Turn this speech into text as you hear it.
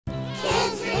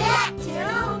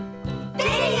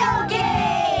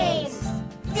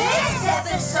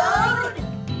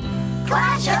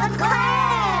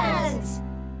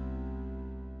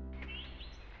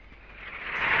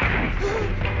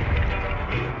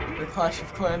The Clash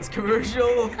of Clans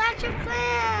commercial. Clash of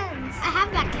Clans! I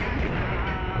have that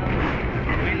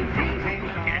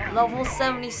game. Level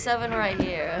 77 right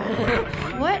here.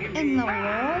 What in the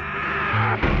world?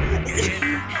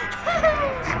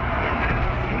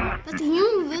 But the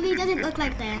human really doesn't look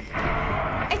like that.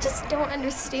 I just don't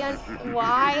understand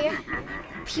why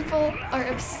people are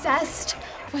obsessed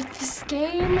with this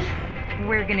game.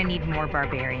 We're gonna need more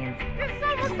barbarians. Did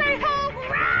someone say hog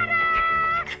rider?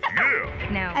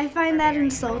 No, I find that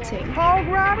insulting. Hog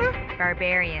Rider?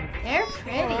 barbarians. They're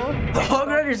pretty. The Hog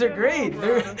Riders are great.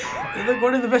 They're like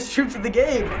one of the best troops in the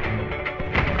game.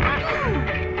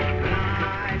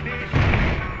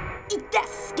 Eat that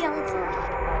skeleton.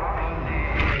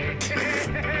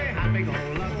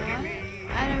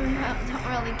 I don't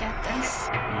really get this.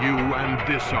 You and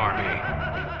this army.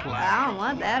 I don't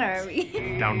want that army.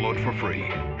 Download for free.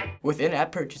 With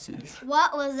in-app purchases.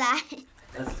 What was that?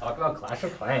 Let's talk about Clash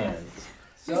of Clans.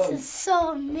 This is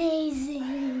so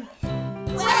amazing.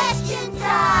 Question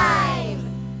time!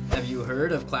 Have you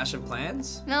heard of Clash of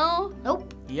Clans? No,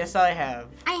 Nope. Yes, I have.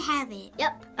 I have it.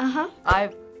 Yep. Uh-huh. I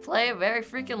play it very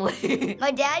frequently.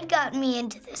 My dad got me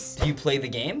into this. Do you play the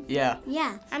game? Yeah.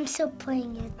 Yeah, I'm still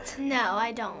playing it. No,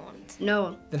 I don't.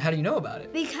 No. Then how do you know about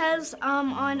it? Because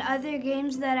on other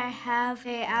games that I have,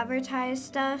 they advertise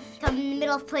stuff. I'm in the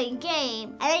middle of playing a game,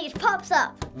 and then it pops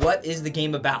up. What is the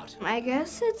game about? I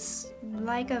guess it's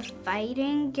like a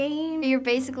fighting game. You're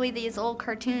basically these old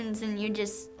cartoons and you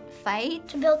just fight.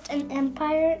 To build an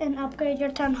empire and upgrade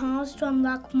your town halls to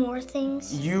unlock more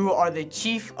things. You are the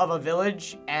chief of a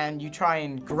village, and you try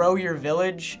and grow your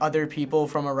village. Other people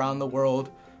from around the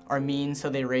world are mean, so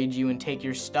they raid you and take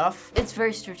your stuff. It's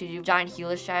very strategic. Giant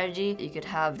healer strategy. You could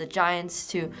have the giants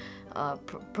to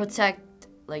protect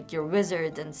like your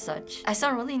wizards and such. I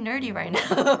sound really nerdy right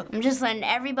now. I'm just letting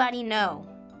everybody know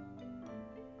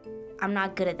I'm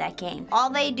not good at that game. All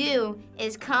they do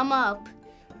is come up,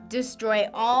 destroy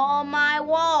all my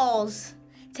walls,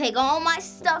 take all my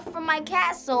stuff from my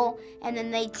castle, and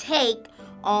then they take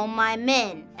all my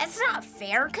men. That's not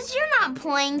fair, because you're not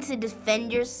playing to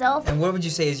defend yourself. And what would you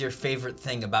say is your favorite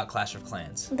thing about Clash of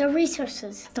Clans? The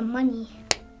resources, the money.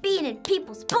 Being in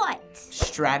people's butts.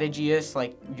 Strategy is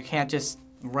like you can't just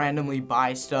randomly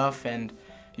buy stuff, and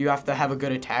you have to have a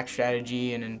good attack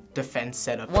strategy and a defense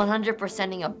setup.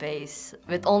 100%ing a base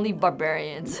with only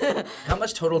barbarians. How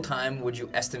much total time would you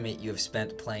estimate you have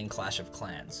spent playing Clash of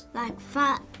Clans? Like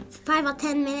 5 or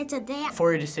 10 minutes a day.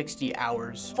 40 to 60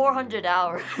 hours. 400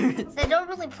 hours. They don't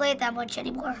really play it that much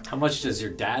anymore. How much does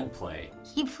your dad play?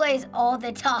 He plays all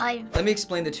the time. Let me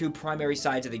explain the two primary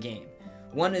sides of the game.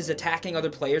 One is attacking other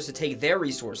players to take their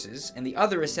resources, and the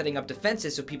other is setting up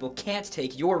defenses so people can't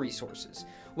take your resources.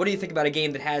 What do you think about a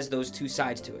game that has those two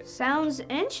sides to it? Sounds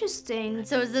interesting.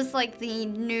 So is this like the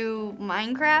new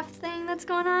Minecraft thing that's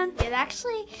going on? It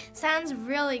actually sounds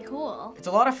really cool. It's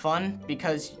a lot of fun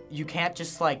because you can't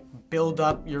just like build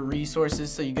up your resources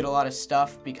so you get a lot of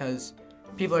stuff, because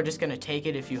people are just gonna take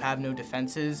it if you have no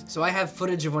defenses. So I have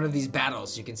footage of one of these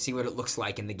battles so you can see what it looks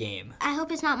like in the game. I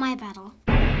hope it's not my battle.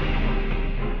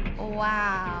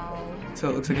 Wow. So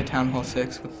it looks like a Town Hall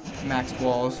 6 with maxed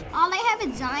walls. All they have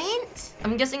is giants?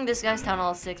 I'm guessing this guy's Town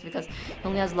Hall 6 because he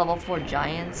only has level 4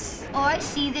 giants. Oh, I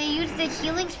see. They use the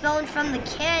healing spell from the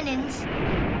cannons.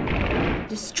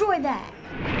 Destroy that.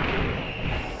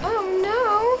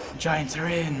 Oh Giants are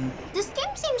in. This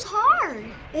game seems hard.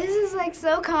 This is like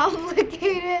so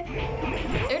complicated.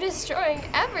 no. They're destroying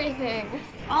everything.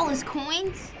 All his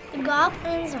coins. The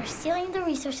goblins are stealing the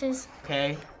resources.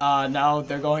 Okay, now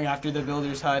they're going after the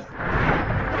builder's hut.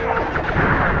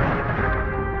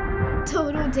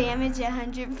 Total damage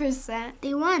 100%.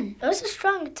 They won. That was a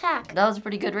strong attack. That was a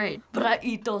pretty good raid. But I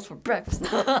eat those for breakfast.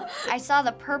 I saw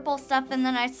the purple stuff and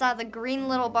then I saw the green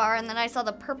little bar and then I saw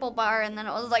the purple bar and then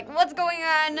I was like, what's going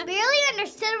on? Barely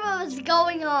understood what was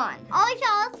going on. All I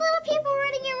saw was little people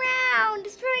running around,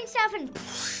 destroying stuff,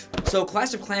 and So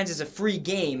Clash of Clans is a free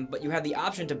game, but you have the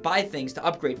option to buy things to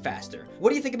upgrade faster. What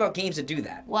do you think about games that do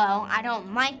that? Well, I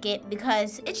don't like it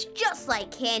because it's just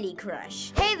like Candy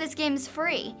Crush. Hey, this game's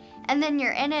free. And then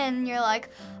you're in it and you're like,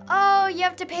 oh, you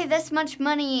have to pay this much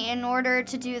money in order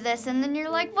to do this. And then you're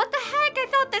like, what the heck? I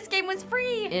thought this game was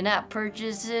free. In-app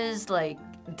purchases, like,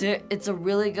 it's a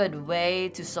really good way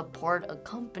to support a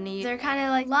company. They're kind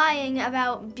of like lying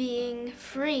about being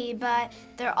free, but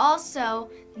they're also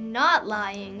not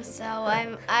lying. So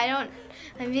I'm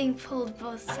being pulled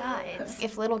both sides.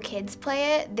 If little kids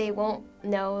play it, they won't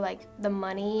know like the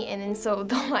money, and then so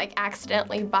they'll like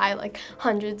accidentally buy like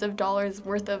hundreds of dollars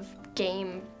worth of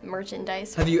game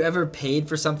merchandise. Have you ever paid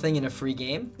for something in a free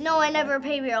game? No, I never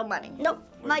pay real money. Nope.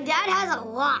 My dad has a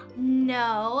lot.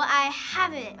 No, I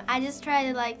haven't. I just try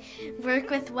to like work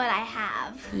with what I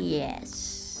have.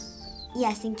 Yes.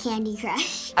 Yes, in Candy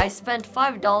Crush. I spent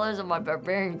 $5 on my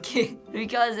barbarian kit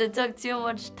because it took too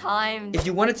much time. If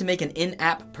you wanted to make an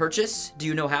in-app purchase, do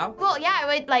you know how? Well, yeah,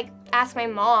 I would like ask my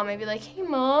mom. I'd be like, hey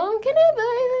mom, can I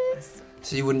buy this?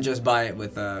 So you wouldn't just buy it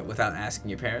without asking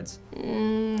your parents?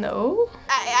 No.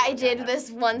 I did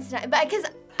this once, but because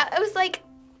I was like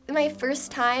my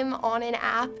first time on an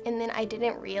app and then I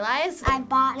didn't realize. I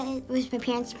bought it with my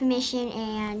parents' permission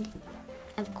and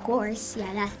of course,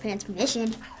 yeah, that's parents'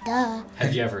 permission. Duh.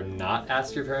 Have you ever not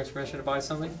asked your parents' permission to buy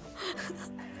something?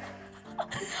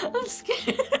 I'm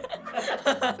scared.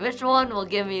 Which one will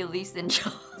give me least enjoy?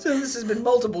 So this has been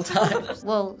multiple times.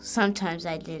 Well, sometimes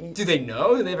I didn't. Do they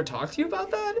know? Did they ever talk to you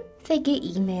about that? They get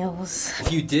emails.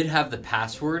 If you did have the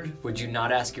password, would you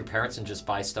not ask your parents and just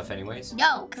buy stuff anyways?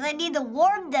 No, because I need to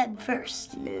warn them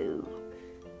first. No.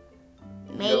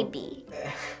 Maybe.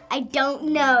 I don't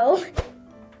know.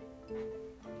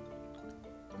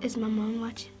 Is my mom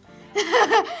watching?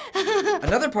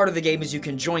 Another part of the game is you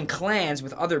can join clans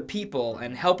with other people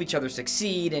and help each other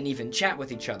succeed and even chat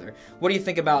with each other. What do you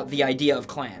think about the idea of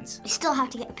clans? You still have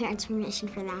to get parents' permission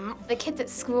for that. The kids at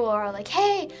school are like,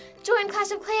 hey, join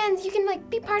Clash of Clans. You can like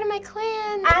be part of my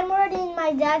clan. I'm already in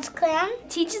my dad's clan.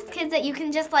 Teaches kids that you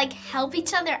can just like help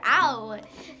each other out.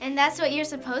 And that's what you're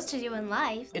supposed to do in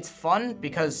life. It's fun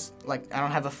because like I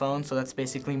don't have a phone, so that's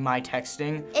basically my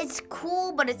texting. It's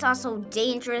cool, but it's also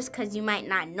dangerous because you might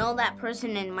not know that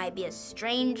person and might be a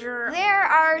stranger. There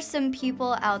are some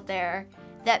people out there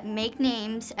that make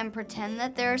names and pretend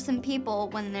that there are some people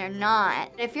when they're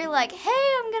not. If you're like,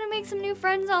 hey, I'm gonna make some new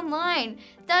friends online,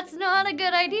 that's not a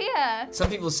good idea. Some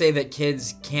people say that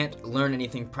kids can't learn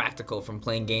anything practical from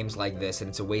playing games like this and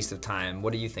it's a waste of time.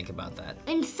 What do you think about that?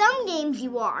 In some games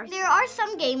you are. There are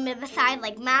some games besides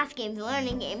like math games,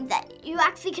 learning games, that you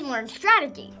actually can learn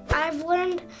strategy. I've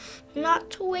learned not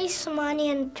to waste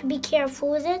money and to be careful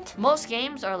with it. Most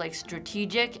games are like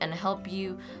strategic and help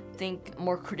you think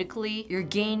more critically. You're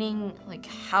gaining like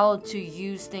how to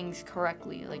use things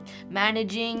correctly, like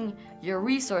managing your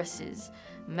resources,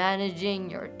 managing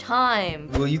your time.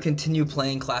 Will you continue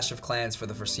playing Clash of Clans for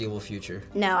the foreseeable future?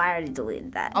 No, I already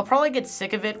deleted that. I'll probably get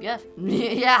sick of it. Yeah,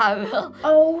 yeah, I will.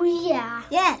 Oh yeah.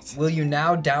 Yes. Will you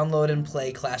now download and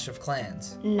play Clash of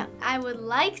Clans? No. I would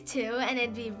like to, and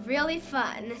it'd be really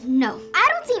fun. No. I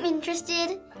don't seem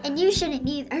interested, and you shouldn't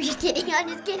either. I'm just kidding. I'm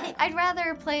just kidding. I'd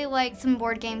rather play like some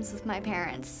board games with my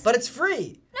parents. But it's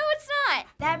free! No, it's not.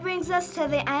 That brings us to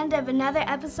the end of another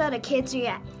episode of Kids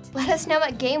React. Let us know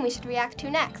what game we should react to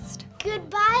next.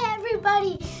 Goodbye,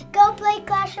 everybody. Go play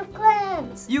Clash of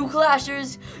Clans. You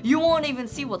Clashers, you won't even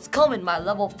see what's coming, my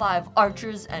level 5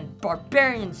 archers and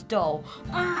barbarians, though.